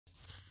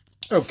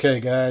Okay,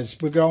 guys,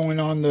 we're going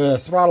on the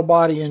throttle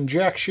body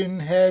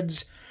injection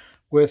heads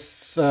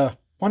with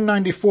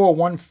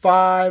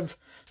 194.15.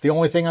 The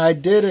only thing I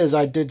did is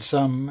I did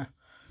some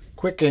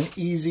quick and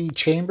easy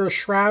chamber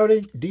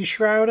shrouding,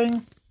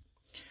 deshrouding.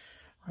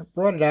 I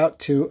brought it out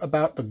to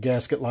about the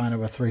gasket line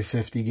of a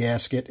 350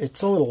 gasket.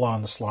 It's a little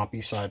on the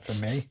sloppy side for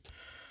me,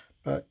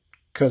 but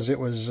because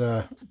it was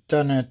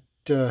done at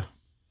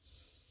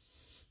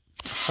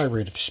high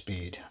rate of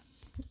speed,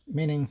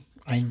 meaning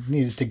I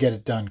needed to get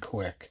it done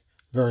quick.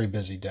 Very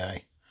busy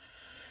day.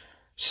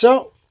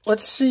 So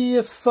let's see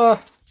if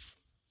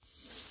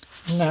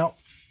now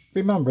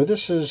remember,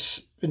 this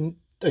has been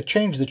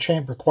changed the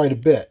chamber quite a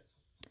bit,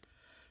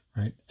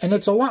 right? And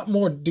it's a lot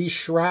more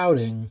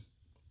deshrouding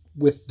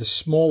with the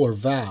smaller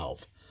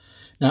valve.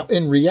 Now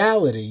in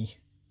reality,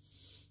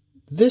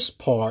 this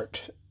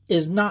part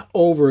is not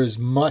over as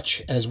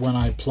much as when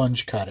I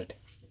plunge cut it.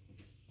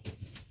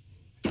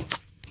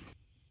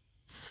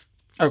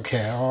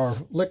 Okay, our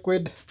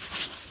liquid.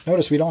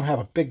 Notice we don't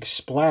have a big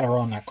splatter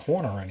on that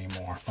corner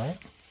anymore, right?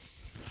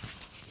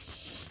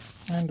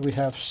 And we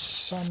have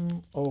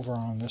some over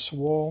on this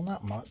wall,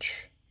 not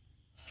much.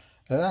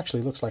 It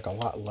actually looks like a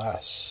lot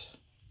less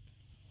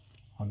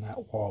on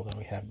that wall than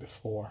we had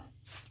before.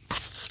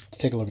 Let's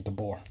take a look at the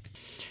bore.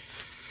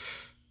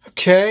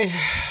 Okay.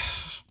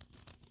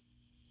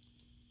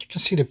 You can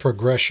see the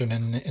progression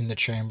in the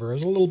chamber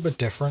is a little bit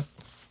different.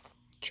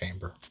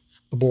 The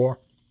bore.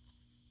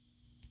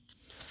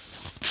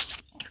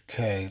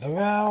 Okay, the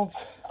valve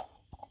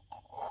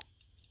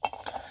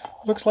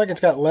looks like it's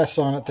got less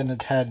on it than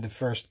it had the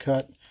first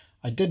cut.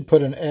 I did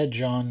put an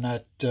edge on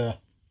that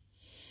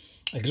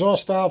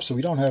exhaust valve, so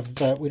we don't have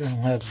that. We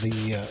don't have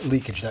the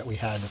leakage that we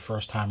had the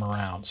first time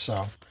around.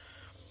 So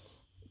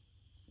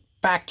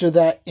factor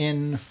that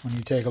in when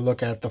you take a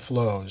look at the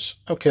flows.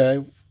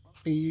 Okay,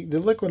 the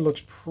liquid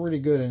looks pretty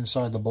good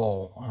inside the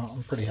bowl.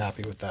 I'm pretty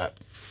happy with that.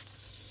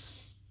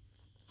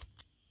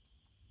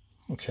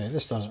 Okay,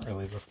 this doesn't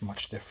really look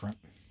much different.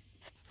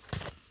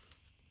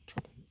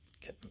 Trouble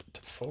getting it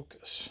to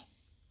focus.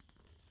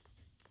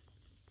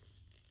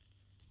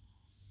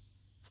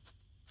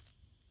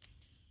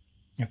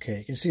 Okay,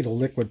 you can see the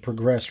liquid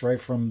progress right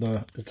from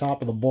the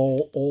top of the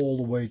bowl all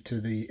the way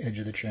to the edge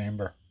of the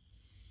chamber.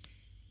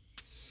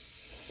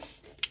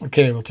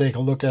 Okay, we'll take a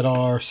look at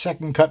our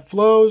second cut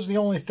flows. The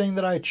only thing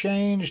that I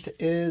changed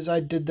is I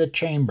did the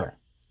chamber.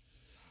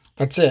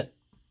 That's it.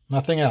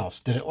 Nothing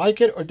else. Did it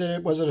like it or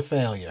was it a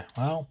failure?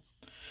 Well,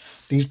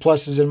 these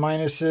pluses and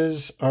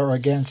minuses are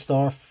against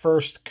our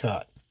first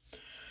cut.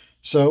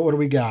 So what do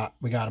we got?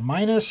 We got a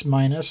minus,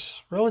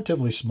 minus,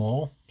 relatively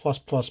small, plus,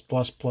 plus,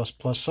 plus, plus,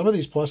 plus. Some of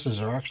these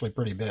pluses are actually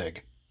pretty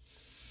big.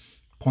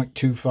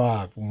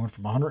 0.25. We went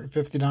from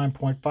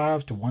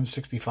 159.5 to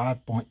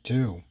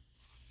 165.2.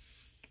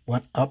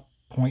 Went up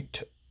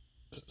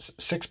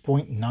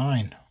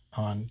 6.9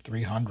 on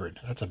 300.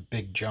 That's a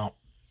big jump.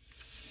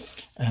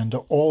 And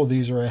all of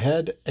these are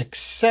ahead,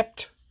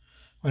 except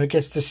when it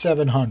gets to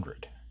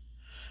 700.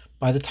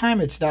 By the time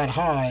it's that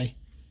high,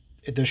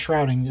 the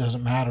shrouding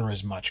doesn't matter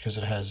as much because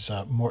it has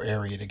more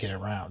area to get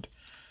around.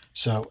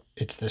 So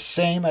it's the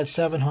same at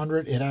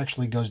 700. It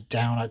actually goes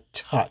down a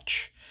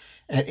touch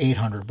at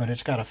 800, but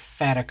it's got a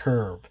fatter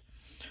curve.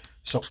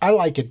 So I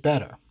like it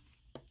better.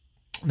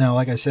 Now,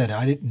 like I said,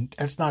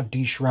 that's not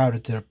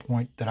deshrouded to the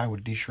point that I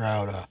would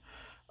deshroud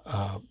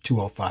a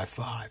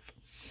 2055.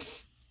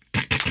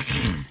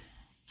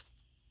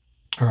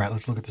 All right,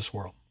 let's look at the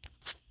swirl.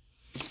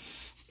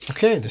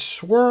 Okay, the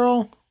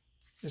swirl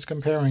is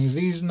comparing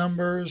these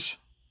numbers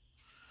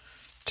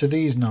to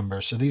these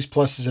numbers. So these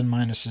pluses and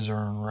minuses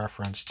are in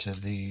reference to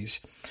these.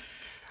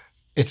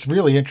 It's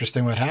really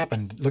interesting what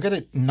happened. Look at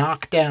it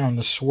knock down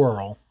the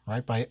swirl,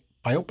 right? By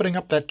opening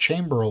up that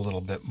chamber a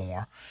little bit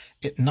more,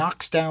 it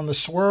knocks down the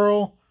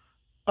swirl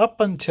up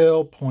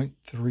until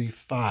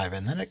 0.35,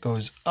 and then it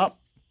goes up,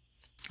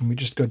 and we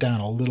just go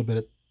down a little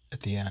bit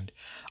at the end.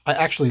 I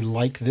actually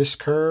like this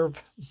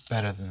curve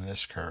better than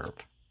this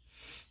curve.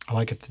 I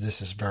like it that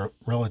this is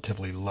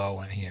relatively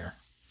low in here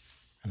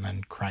and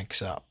then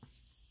cranks up.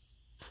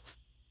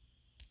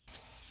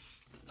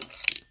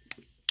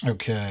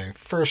 Okay,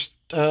 first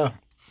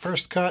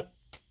cut,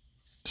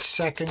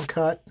 second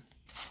cut.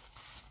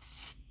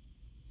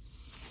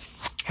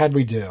 How'd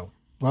we do?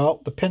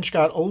 Well, the pinch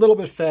got a little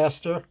bit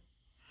faster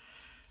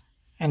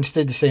and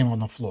stayed the same on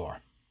the floor.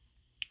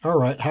 All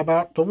right, how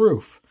about the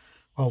roof?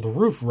 Well, the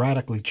roof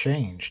radically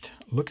changed.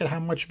 Look at how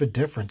much of a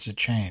difference it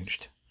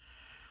changed.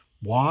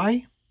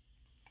 Why?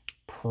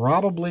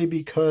 Probably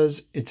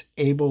because it's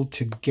able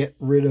to get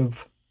rid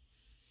of...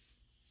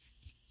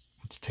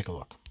 Let's take a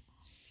look.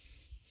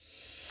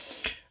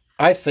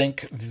 I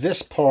think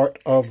this part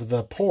of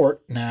the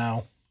port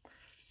now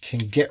can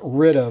get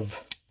rid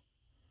of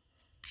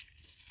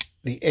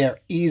the air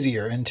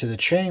easier into the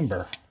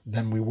chamber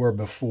than we were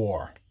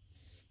before.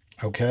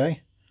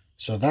 Okay?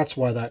 So that's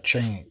why that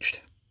changed.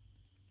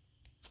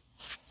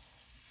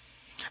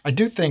 I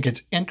do think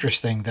it's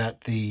interesting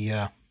that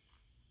the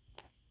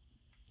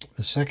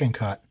second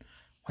cut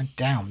went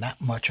down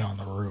that much on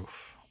the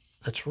roof.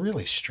 That's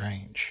really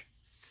strange.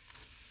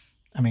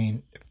 I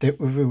mean, if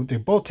they're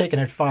both taken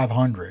at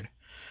 500,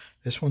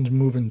 this one's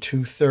moving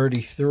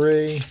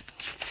 233.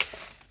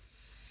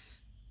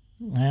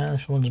 Yeah,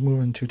 this one's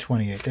moving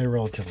 228. They're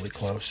relatively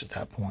close at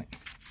that point.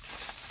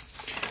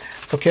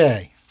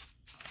 Okay.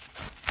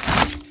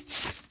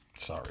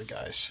 Sorry,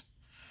 guys.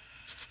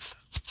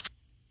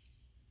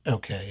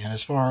 Okay, and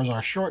as far as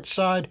our short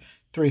side,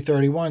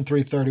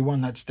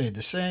 331, that stayed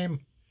the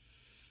same.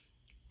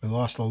 We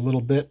lost a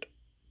little bit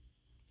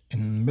in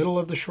the middle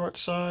of the short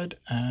side,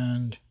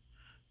 and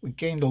we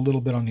gained a little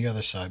bit on the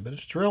other side, but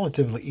it's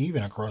relatively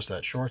even across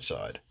that short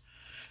side.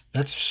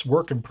 That's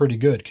working pretty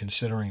good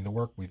considering the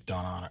work we've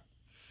done on it.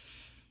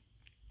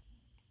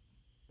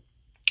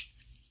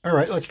 All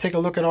right, let's take a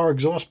look at our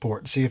exhaust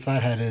port and see if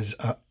that had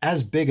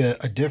as big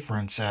a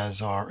difference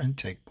as our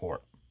intake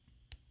port.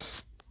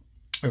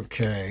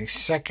 Okay,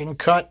 second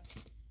cut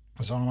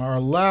is on our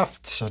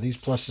left, so these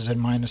pluses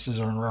and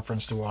minuses are in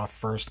reference to our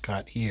first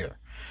cut here.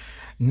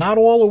 Not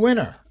all a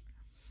winner.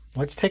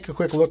 Let's take a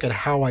quick look at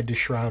how I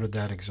deshrouded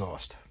that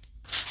exhaust.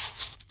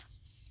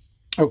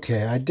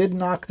 Okay, I did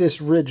knock this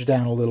ridge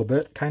down a little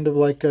bit, kind of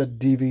like a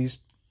DV's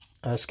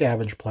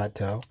scavenge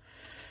plateau.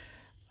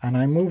 And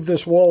I moved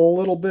this wall a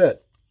little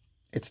bit.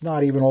 It's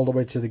not even all the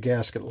way to the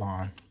gasket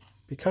line.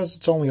 Because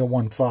it's only a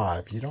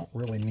 1.5, you don't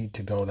really need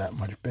to go that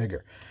much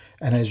bigger.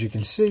 And as you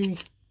can see,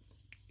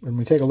 when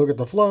we take a look at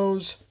the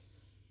flows,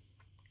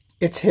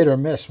 it's hit or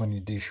miss when you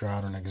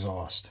deshroud an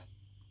exhaust.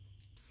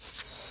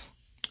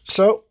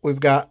 So we've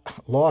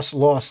got loss,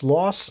 loss,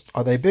 loss.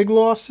 Are they big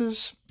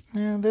losses?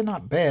 Yeah, they're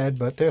not bad,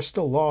 but they're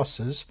still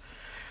losses.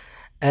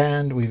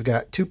 And we've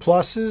got two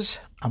pluses,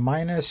 a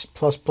minus,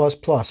 plus, plus,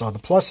 plus. Are the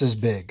pluses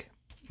big?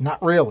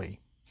 Not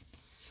really.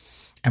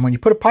 And when you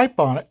put a pipe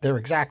on it, they're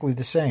exactly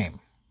the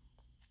same.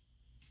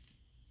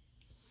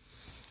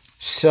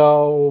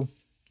 So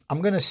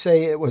I'm going to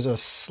say it was a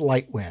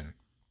slight win.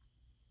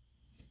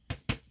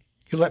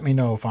 You let me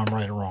know if I'm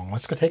right or wrong.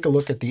 Let's go take a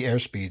look at the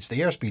airspeeds. The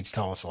airspeeds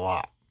tell us a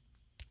lot.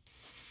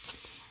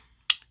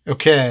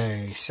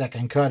 Okay,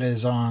 second cut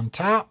is on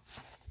top.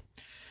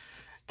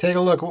 Take a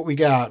look what we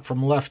got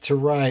from left to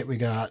right. We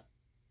got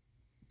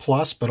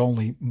plus, but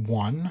only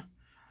 1,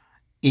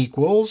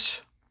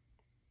 equals,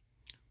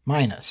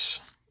 minus.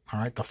 All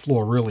right, the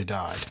floor really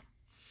died.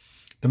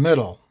 The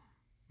middle,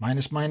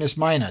 minus, minus,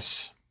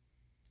 minus.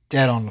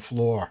 Dead on the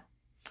floor.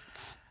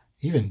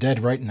 Even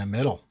dead right in the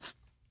middle.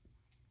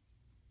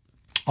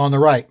 On the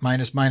right,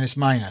 minus, minus,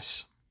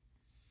 minus.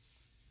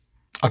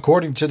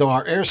 According to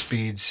our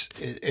airspeeds,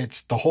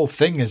 it's the whole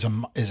thing is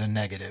a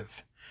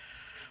negative.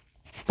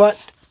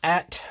 But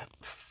at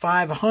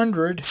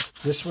 500,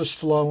 this was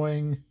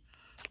flowing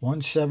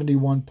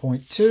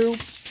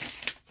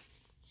 171.2.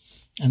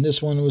 And this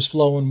one was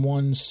flowing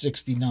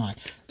 169.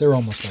 They're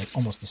almost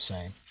the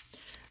same.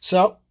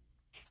 So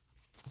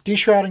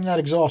deshrouding that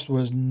exhaust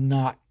was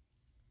not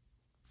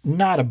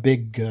a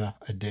big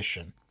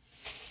addition.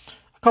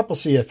 A couple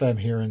CFM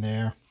here and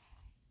there.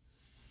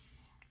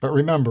 But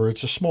remember,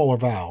 it's a smaller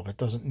valve. It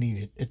doesn't need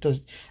it. It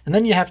does. And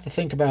then you have to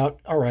think about,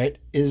 all right,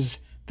 is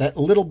that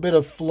little bit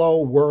of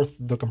flow worth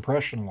the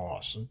compression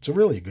loss? It's a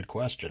really good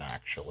question,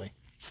 actually.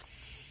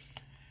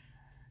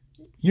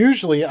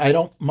 Usually, I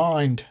don't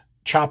mind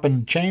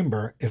chopping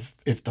chamber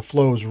if the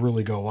flows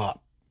really go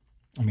up.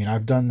 I mean,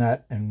 I've done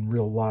that in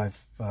real live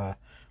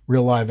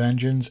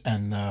engines,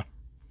 and I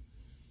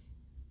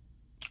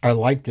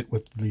liked it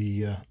with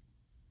the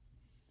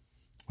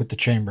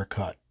chamber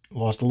cut.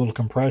 Lost a little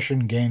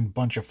compression, gained a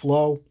bunch of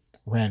flow,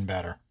 ran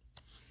better.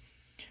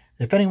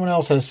 If anyone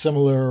else has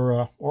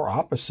similar or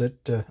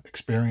opposite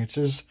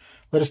experiences,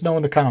 let us know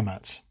in the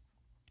comments.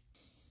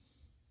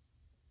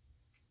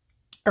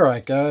 All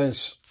right,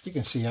 guys. You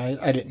can see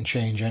I didn't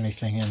change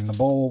anything in the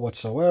bowl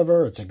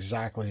whatsoever. It's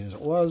exactly as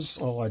it was.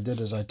 All I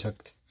did is I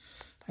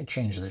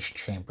changed this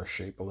chamber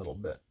shape a little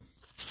bit.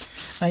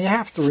 Now you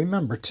have to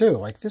remember too,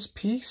 like this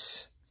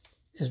piece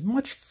is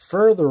much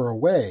further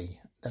away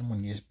than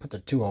when you put the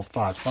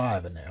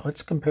 2055 in there.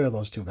 Let's compare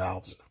those two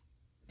valves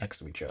next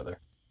to each other.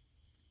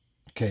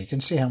 Okay, you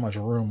can see how much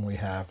room we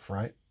have,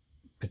 right?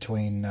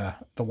 Between the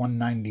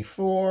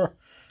 194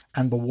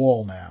 and the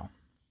wall now.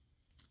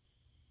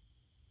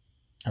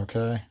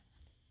 Okay?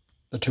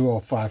 The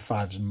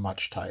 2055 is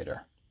much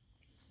tighter.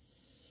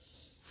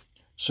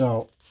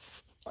 So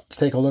let's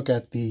take a look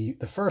at the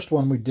first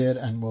one we did,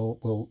 and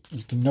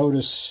you can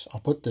notice I'll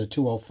put the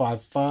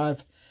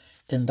 2055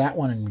 in that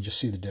one, and you just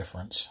see the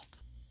difference.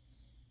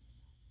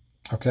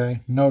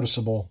 Okay,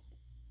 noticeable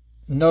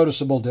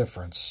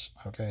difference.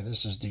 Okay,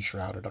 this is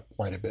deshrouded up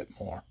quite a bit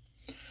more.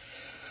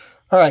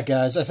 All right,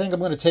 guys, I think I'm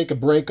going to take a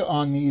break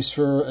on these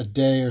for a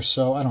day or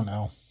so. I don't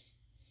know.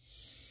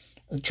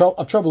 The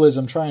trouble is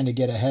I'm trying to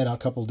get ahead a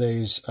couple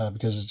days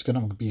because it's going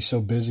to be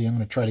so busy. I'm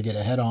going to try to get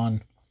ahead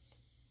on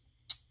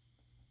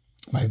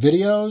my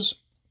videos,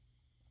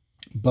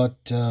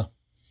 but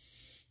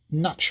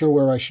not sure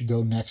where I should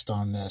go next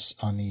on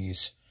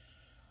these.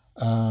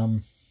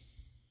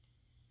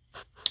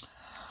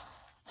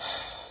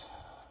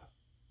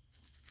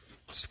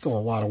 Still a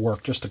lot of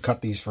work just to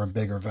cut these for a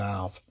bigger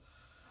valve.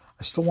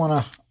 I still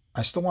want to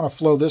I still want to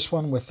flow this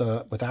one with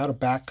without a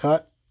back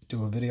cut,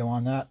 do a video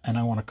on that, and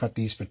I want to cut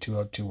these for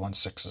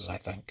 20216s, I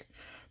think.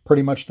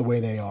 Pretty much the way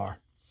they are.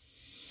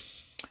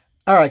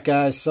 All right,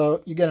 guys,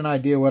 so you get an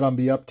idea what I'll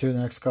be up to the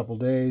next couple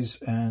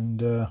days,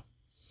 and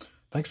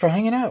thanks for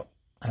hanging out.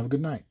 Have a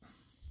good night.